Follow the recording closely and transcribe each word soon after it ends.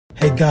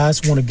Hey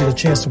guys, want to get a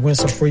chance to win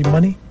some free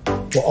money?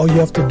 Well, all you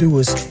have to do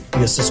is be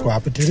a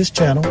subscriber to this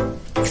channel,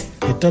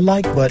 hit the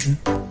like button,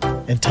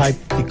 and type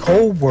the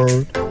code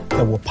word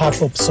that will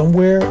pop up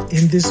somewhere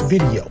in this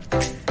video.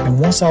 And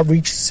once I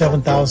reach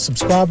 7,000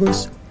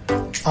 subscribers,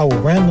 I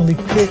will randomly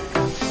pick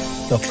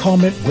the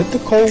comment with the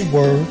code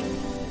word,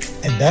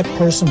 and that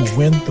person will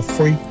win the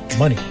free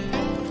money.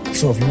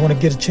 So if you want to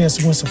get a chance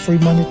to win some free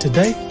money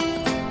today,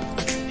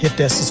 hit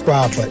that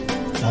subscribe button.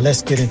 Now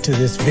let's get into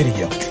this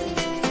video.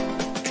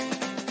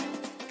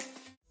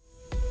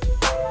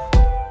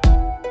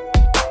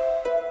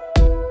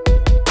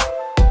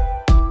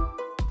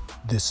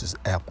 This is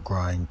App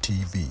Grind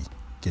TV.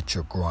 Get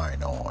your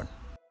grind on.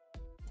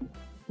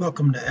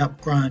 Welcome to App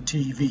Grind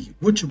TV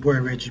with your boy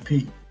Reggie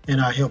P. And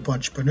I help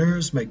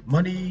entrepreneurs make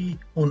money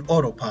on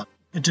autopilot.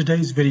 In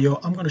today's video,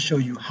 I'm going to show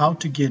you how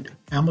to get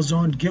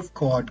Amazon gift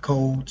card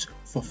codes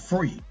for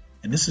free.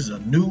 And this is a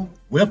new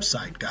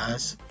website,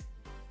 guys.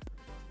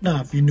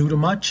 Now, if you're new to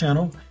my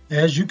channel,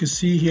 as you can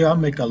see here, I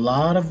make a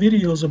lot of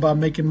videos about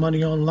making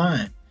money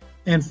online.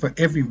 And for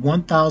every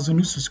 1,000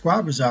 new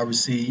subscribers I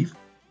receive,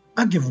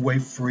 I give away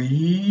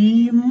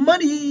free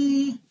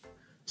money.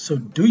 So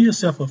do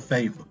yourself a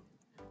favor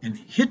and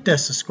hit that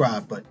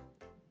subscribe button.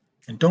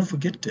 And don't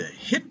forget to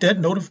hit that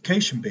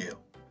notification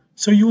bell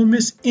so you won't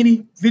miss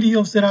any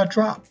videos that I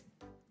drop.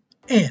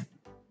 And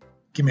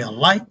give me a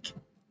like.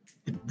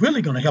 It's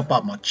really going to help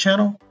out my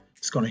channel.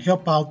 It's going to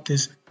help out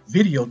this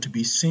video to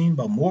be seen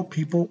by more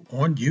people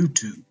on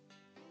YouTube.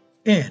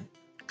 And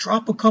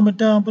drop a comment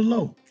down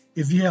below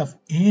if you have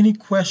any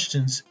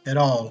questions at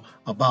all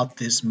about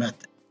this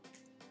method.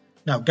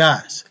 Now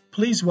guys,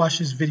 please watch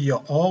this video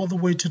all the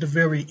way to the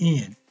very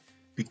end,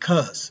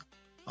 because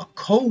a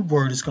code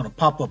word is going to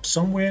pop up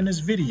somewhere in this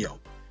video.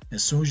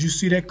 As soon as you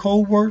see that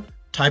code word,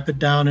 type it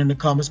down in the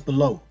comments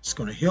below. It's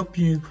going to help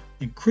you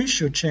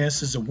increase your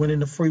chances of winning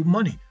the free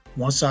money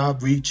once I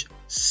reach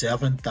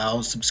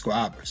 7,000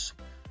 subscribers.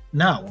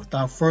 Now,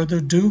 without further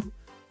ado,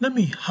 let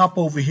me hop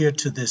over here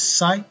to this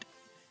site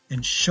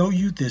and show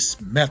you this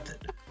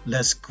method.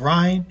 Let's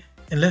grind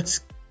and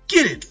let's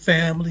get it,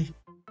 family.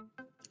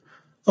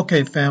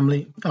 Okay,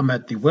 family, I'm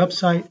at the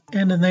website,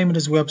 and the name of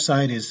this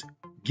website is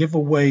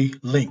Giveaway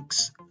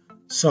Links.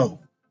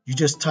 So you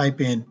just type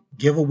in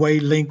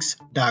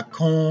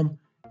giveawaylinks.com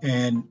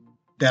and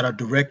that'll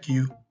direct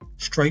you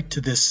straight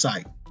to this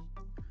site.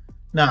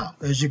 Now,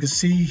 as you can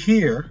see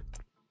here,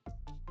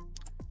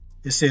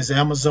 it says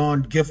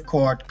Amazon gift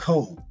card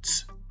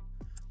codes.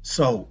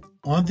 So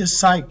on this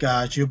site,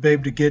 guys, you'll be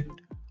able to get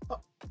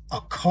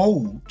a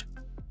code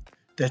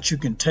that you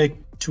can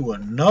take to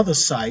another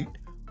site,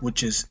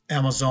 which is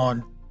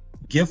Amazon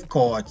gift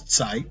card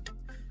site.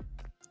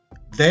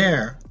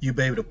 There, you'll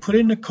be able to put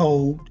in the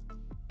code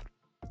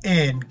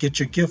and get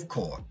your gift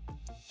card.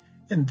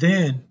 And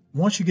then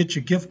once you get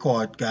your gift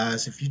card,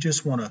 guys, if you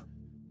just want to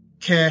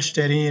cash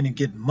that in and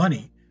get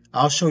money,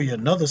 I'll show you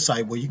another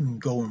site where you can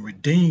go and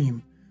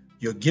redeem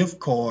your gift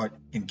card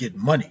and get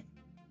money.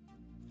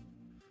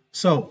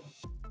 So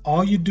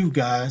all you do,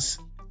 guys,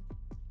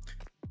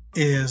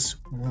 is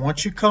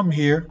once you come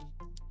here,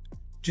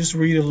 just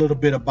read a little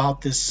bit about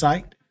this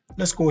site.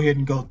 Let's go ahead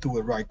and go through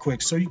it right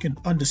quick so you can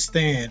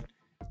understand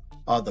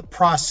the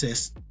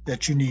process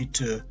that you need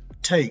to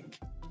take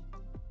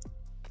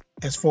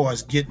as far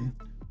as getting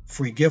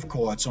free gift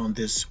cards on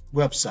this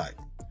website.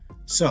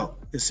 So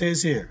it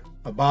says here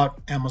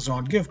about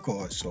Amazon gift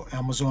cards. So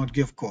Amazon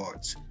gift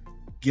cards,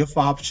 gift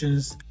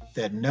options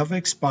that never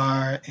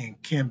expire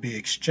and can be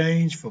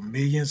exchanged for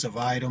millions of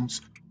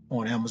items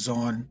on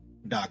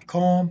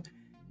Amazon.com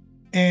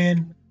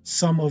and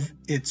some of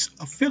its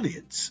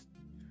affiliates.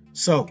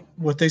 So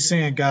what they're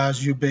saying,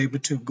 guys, you'll be able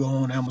to go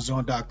on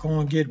Amazon.com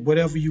and get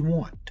whatever you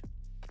want.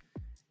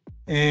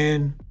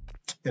 And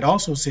it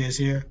also says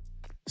here,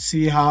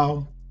 see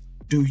how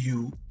do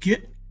you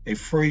get a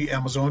free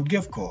Amazon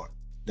gift card?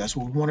 That's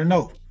what we want to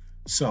know.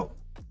 So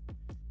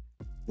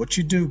what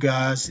you do,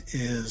 guys,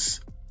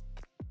 is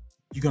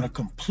you're going to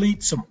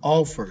complete some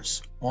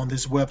offers on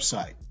this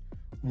website.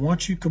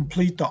 Once you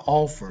complete the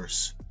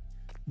offers,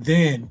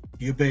 then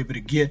you'll be able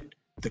to get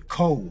the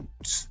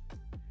codes.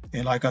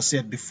 And like I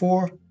said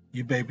before,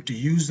 you'll be able to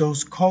use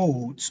those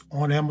codes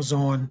on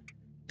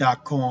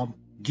Amazon.com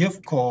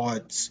gift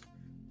cards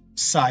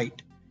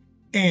site,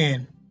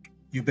 and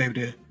you'll be able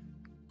to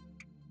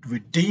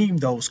redeem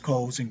those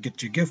codes and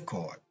get your gift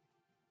card.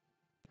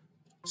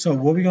 So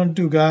what we're going to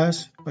do,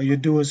 guys, all you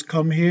do is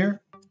come here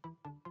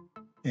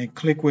and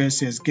click where it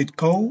says get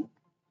code.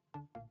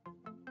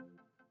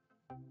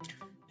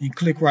 You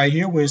click right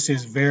here where it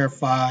says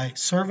verify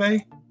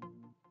survey.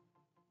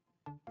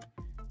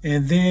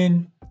 And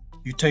then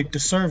you take the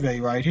survey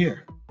right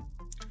here.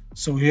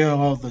 So here are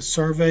all the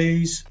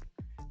surveys,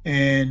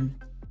 and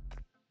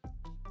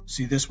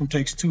see, this one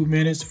takes 2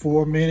 minutes,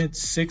 4 minutes,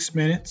 6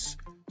 minutes.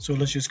 So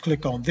let's just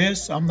click on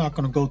this. I'm not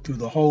going to go through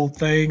the whole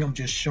thing. I'm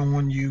just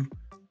showing you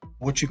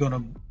what you're going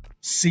to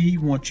see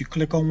once you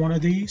click on one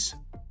of these.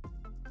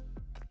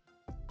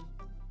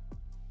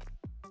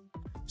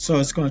 So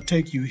it's going to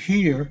take you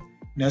here,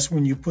 and that's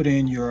when you put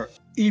in your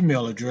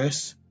email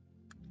address.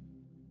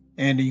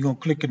 and then you're going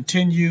to click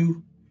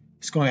continue.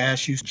 It's going to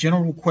ask you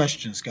general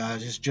questions,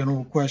 guys. It's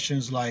general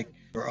questions like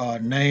your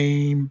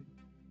name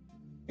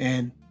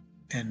and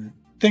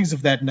things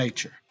of that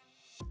nature.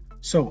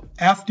 So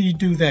after you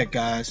do that,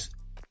 guys,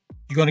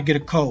 you're going to get a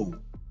code.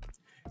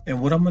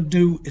 And what I'm going to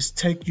do is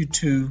take you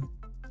to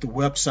the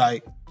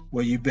website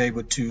where you'll be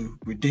able to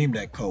redeem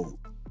that code.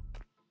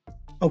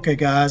 Okay,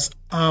 guys,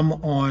 I'm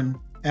on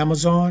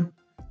Amazon.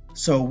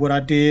 So what I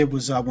did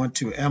was I went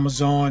to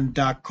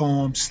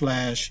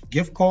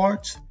amazon.com/gift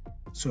cards.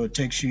 So it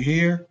takes you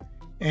here.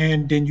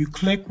 And then you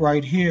click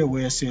right here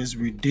where it says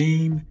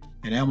redeem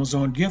an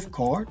Amazon gift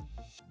card.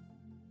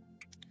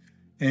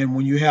 And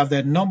when you have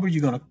that number,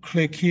 you're going to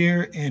click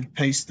here and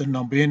paste the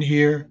number in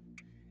here.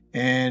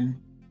 And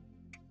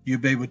you'll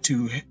be able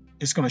to,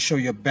 it's going to show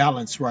your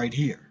balance right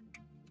here.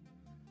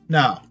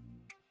 Now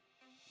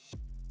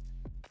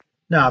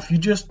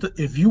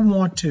if you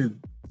want to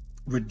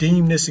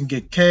redeem this and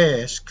get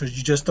cash because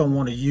you just don't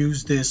want to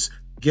use this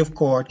gift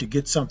card to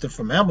get something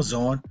from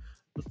Amazon,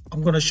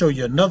 I'm going to show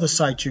you another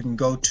site you can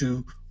go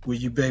to where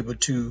you'll be able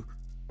to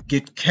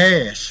get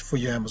cash for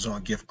your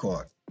Amazon gift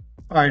card.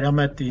 All right, I'm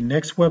at the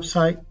next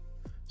website.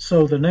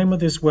 So the name of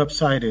this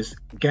website is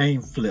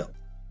GameFlip.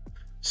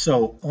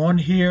 So on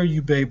here,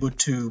 you'll be able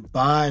to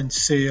buy and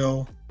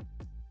sell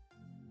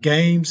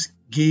games,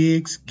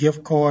 gigs,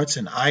 gift cards,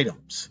 and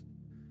items.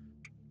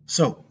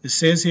 So it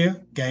says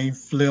here,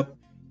 GameFlip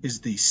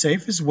is the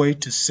safest way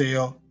to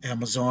sell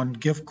Amazon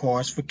gift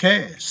cards for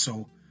cash.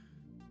 So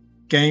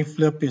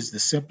GameFlip is the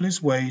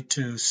simplest way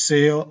to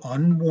sell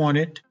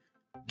unwanted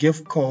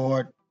gift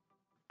cards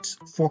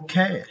for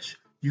cash.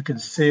 You can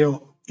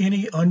sell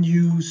any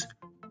unused,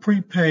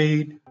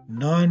 prepaid,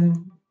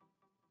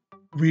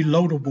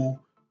 non-reloadable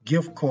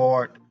gift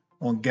card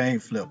on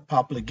GameFlip.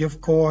 Popular gift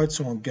cards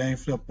on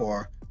GameFlip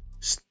are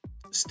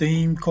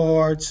Steam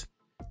cards.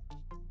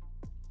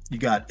 You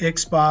got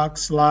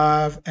Xbox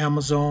Live,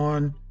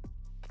 Amazon,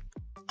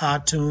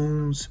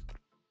 iTunes,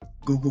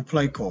 Google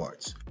Play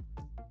cards.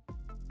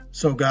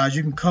 So guys,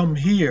 you can come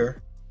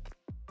here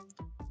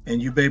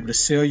and you'll be able to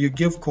sell your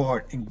gift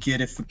card and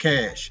get it for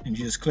cash. And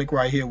you just click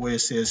right here where it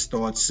says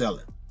start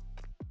selling.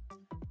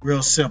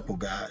 Real simple,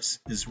 guys.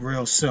 It's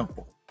real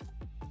simple.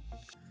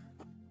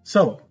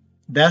 So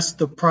that's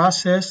the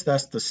process.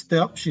 That's the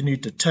steps you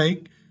need to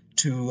take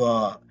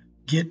to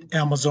get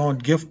Amazon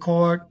gift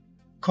card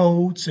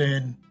codes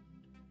and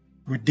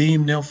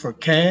redeem them for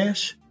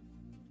cash.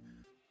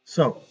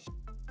 So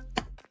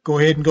go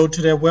ahead and go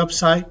to their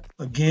website.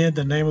 Again,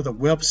 the name of the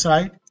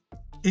website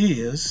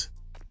is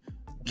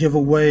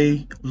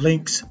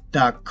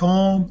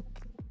giveawaylinks.com.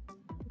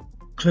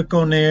 Click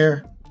on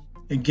there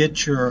and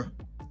get your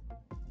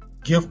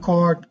gift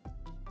card,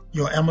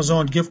 your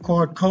Amazon gift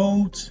card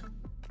codes.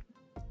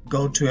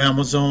 Go to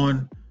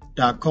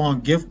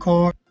amazon.com gift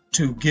card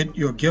to get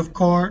your gift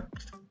card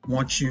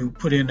once you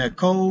put in that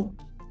code,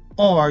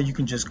 or you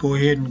can just go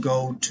ahead and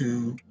go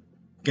to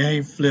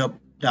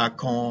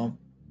gameflip.com,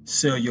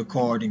 sell your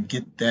card and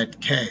get that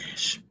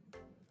cash.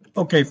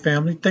 Okay,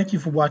 family, thank you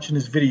for watching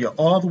this video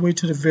all the way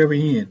to the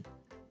very end.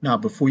 Now,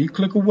 before you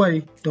click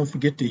away, don't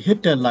forget to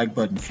hit that like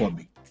button for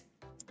me.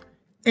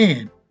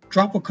 And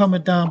drop a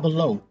comment down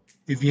below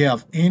if you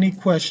have any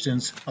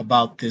questions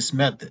about this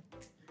method.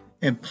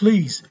 And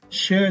please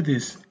share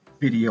this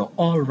video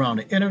all around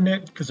the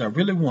internet because I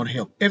really want to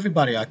help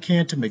everybody I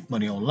can to make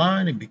money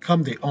online and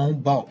become their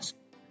own boss.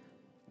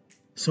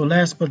 So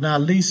last but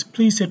not least,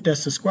 please hit that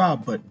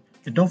subscribe button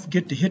and don't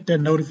forget to hit that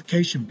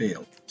notification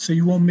bell so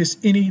you won't miss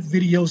any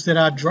videos that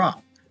I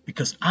drop,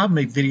 because I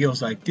make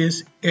videos like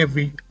this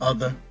every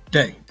other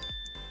day.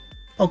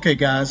 Okay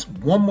guys,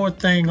 one more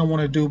thing I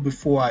want to do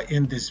before I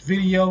end this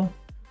video.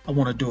 I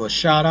want to do a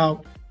shout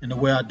out, and the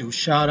way I do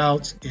shout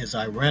outs is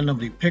I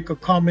randomly pick a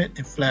comment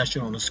and flash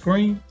it on the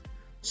screen.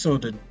 So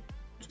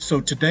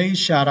today's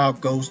shout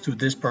out goes to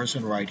this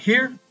person right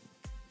here.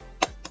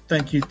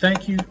 Thank you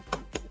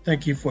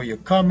for your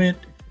comment.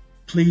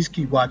 Please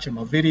keep watching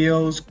my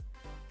videos,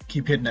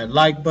 keep hitting that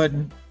like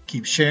button,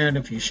 keep sharing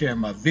if you share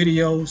my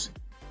videos.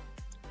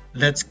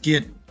 Let's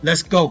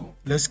go,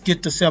 let's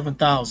get to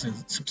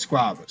 7,000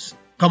 subscribers.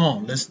 Come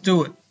on, let's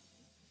do it.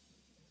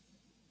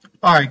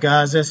 All right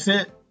guys, that's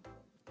it.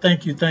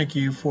 Thank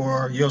you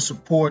for your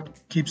support.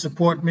 Keep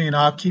supporting me and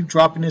I'll keep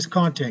dropping this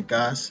content,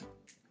 guys.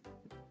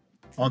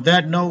 On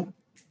that note,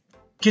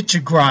 get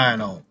your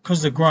grind on,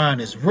 because the grind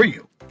is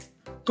real.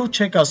 Go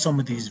check out some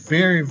of these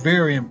very,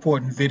 very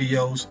important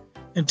videos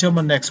until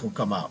my next one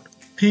come out.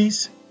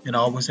 Peace, and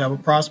always have a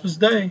prosperous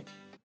day.